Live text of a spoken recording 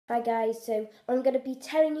Hi guys, so I'm going to be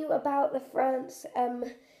telling you about the France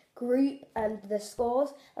group and the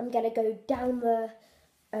scores. I'm going to go down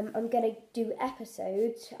I'm going to do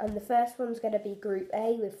episodes, and the first one's going to be Group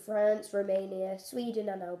A with France, Romania, Sweden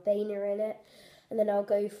and Albania in it. And then I'll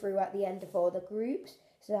go through at the end of all the groups.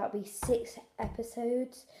 So that'll be 6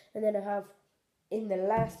 episodes. And then I'll have in the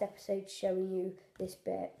last episode showing you this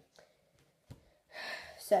bit.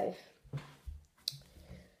 So,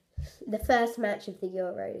 the first match of the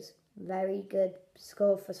Euros, very good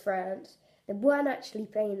score for France. They weren't actually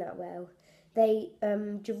playing that well.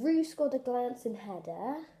 Giroud scored a glancing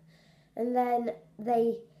header, and then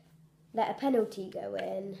they let a penalty go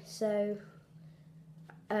in. So,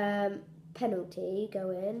 penalty go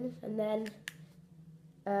in, and then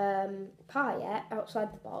Payet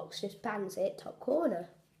outside the box just bangs it top corner.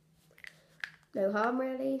 No harm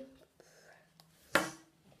really.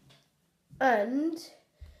 And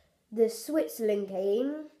the Switzerland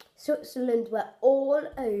game, Switzerland were all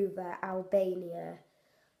over Albania.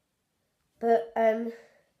 But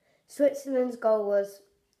Switzerland's goal was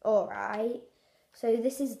alright. So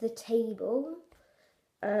this is the table.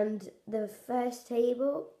 And the first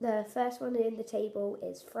one in the table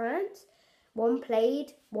is France. 1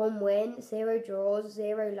 played, 1 win, 0 draws,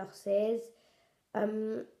 0 losses.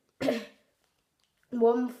 1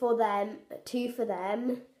 for them, 2 for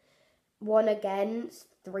them. 1 against,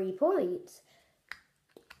 3 points.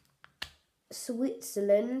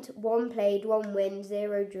 Switzerland, 1 played, 1 win,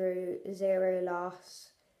 0 drew, 0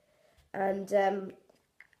 loss. And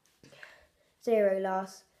 0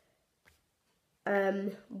 loss.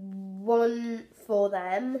 1 for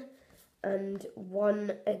them and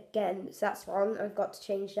 1 against. That's wrong. I've got to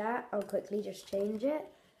change that. I'll quickly just change it.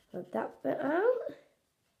 Rub that bit out.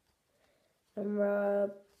 And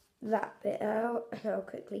rub that bit out, and I'll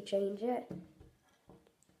quickly change it.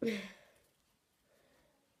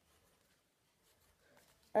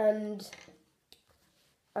 and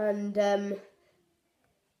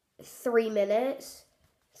 3 minutes,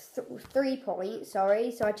 3 points,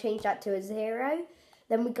 sorry, so I changed that to a 0.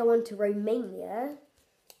 Then we go on to Romania,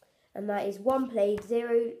 and that is 1 played,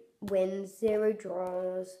 0 wins, 0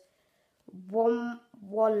 draws, 1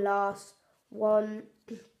 loss, 1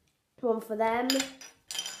 for them,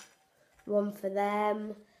 1 for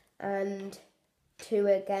them, and 2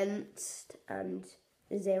 against, and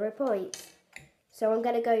 0 points. So I'm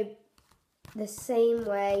going to go the same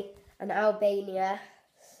way, and Albania,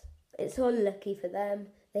 it's all lucky for them.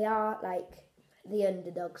 They are like the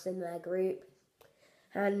underdogs in their group.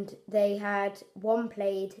 And they had 1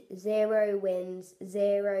 played, 0 wins,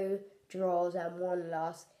 0 draws and 1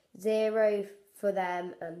 loss. 0 for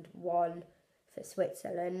them and 1 for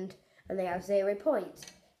Switzerland. And they have 0 points.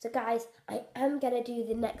 So guys, I am going to do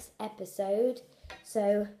the next episode.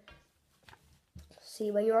 So, see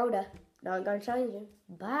you when you're older. Now I'm going to challenge you.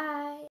 Bye.